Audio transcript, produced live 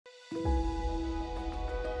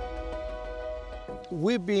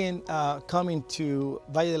We've been coming to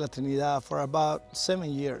Valle de la Trinidad for about 7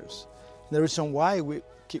 years. The reason why we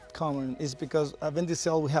keep coming is because Adventist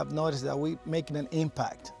Health, we have noticed that we're making an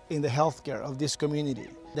impact in the healthcare of this community.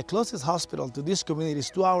 The closest hospital to this community is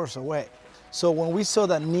 2 hours away. So when we saw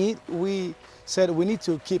that need, we said we need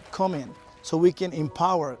to keep coming so we can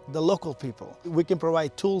empower the local people. We can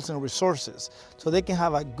provide tools and resources so they can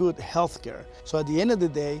have a good healthcare. So at the end of the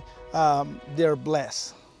day, they're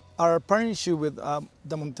blessed. Our partnership with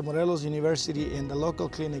the Montemorelos University and the local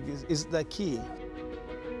clinic is the key.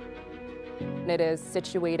 It is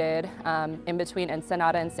situated in between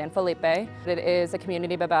Ensenada and San Felipe. It is a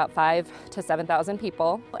community of about 5,000 to 7,000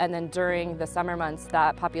 people. And then during the summer months,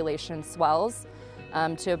 that population swells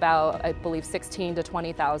to about, I believe, 16,000 to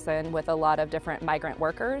 20,000 with a lot of different migrant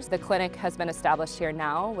workers. The clinic has been established here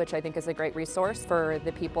now, which I think is a great resource for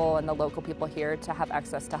the people and the local people here to have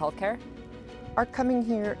access to healthcare. Our coming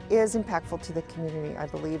here is impactful to the community, I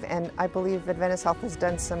believe, and I believe Adventist Health has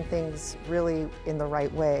done some things really in the right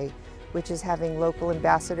way, which is having local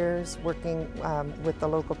ambassadors working with the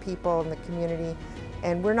local people in the community.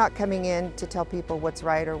 And we're not coming in to tell people what's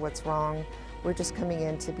right or what's wrong. We're just coming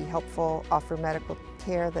in to be helpful, offer medical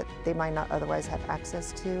care that they might not otherwise have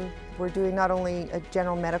access to. We're doing not only a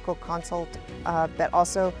general medical consult, but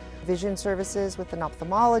also vision services with an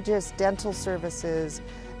ophthalmologist, dental services.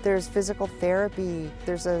 There's physical therapy,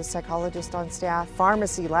 there's a psychologist on staff,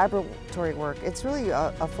 pharmacy, laboratory work. It's really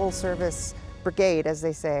a full-service brigade, as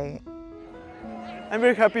they say. I'm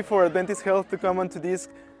very happy for Adventist Health to come onto this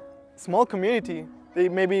small community. They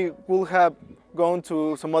maybe will have gone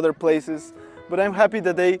to some other places, but I'm happy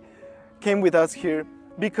that they came with us here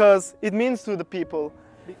because it means to the people.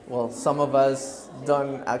 Well, some of us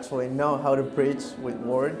don't actually know how to preach with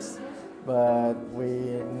words, but we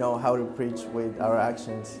know how to preach with our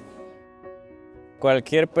actions.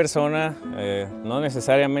 Cualquier persona, no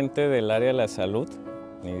necesariamente del área de la salud,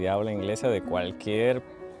 ni de habla inglesa, de cualquier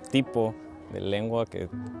tipo de lengua que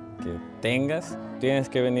tengas, tienes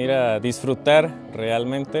que venir a disfrutar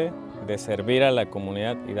realmente de servir a la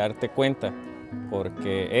comunidad y darte cuenta,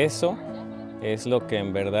 porque eso es lo que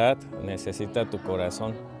en verdad necesita tu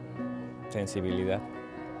corazón, sensibilidad.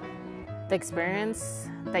 The experience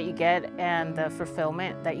that you get and the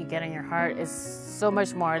fulfillment that you get in your heart is so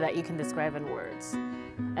much more that you can describe in words.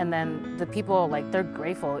 And then the people, they're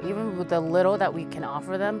grateful. Even with the little that we can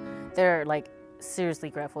offer them, they're seriously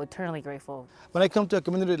grateful, eternally grateful. When I come to a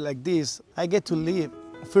community like this, I get to live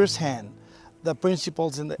firsthand the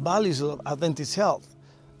principles and the values of Adventist Health.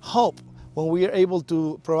 Hope, when we are able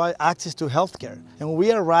to provide access to healthcare, and when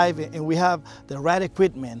we arrive and we have the right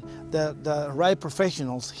equipment, the right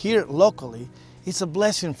professionals here locally, it's a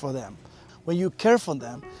blessing for them. When you care for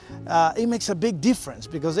them, it makes a big difference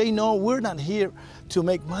because they know we're not here to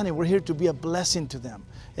make money, we're here to be a blessing to them.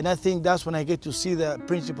 And I think that's when I get to see the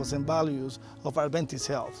principles and values of Adventist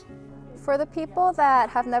Health. For the people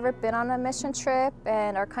that have never been on a mission trip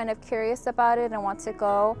and are kind of curious about it and want to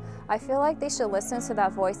go, I feel like they should listen to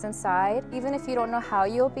that voice inside. Even if you don't know how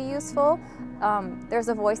you'll be useful, there's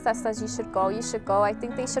a voice that says you should go, you should go. I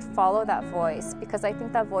think they should follow that voice because I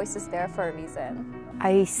think that voice is there for a reason.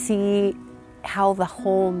 I see how the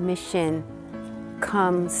whole mission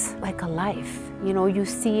comes like a life. You know, you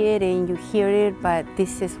see it and you hear it, but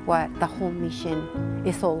this is what the whole mission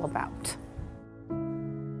is all about.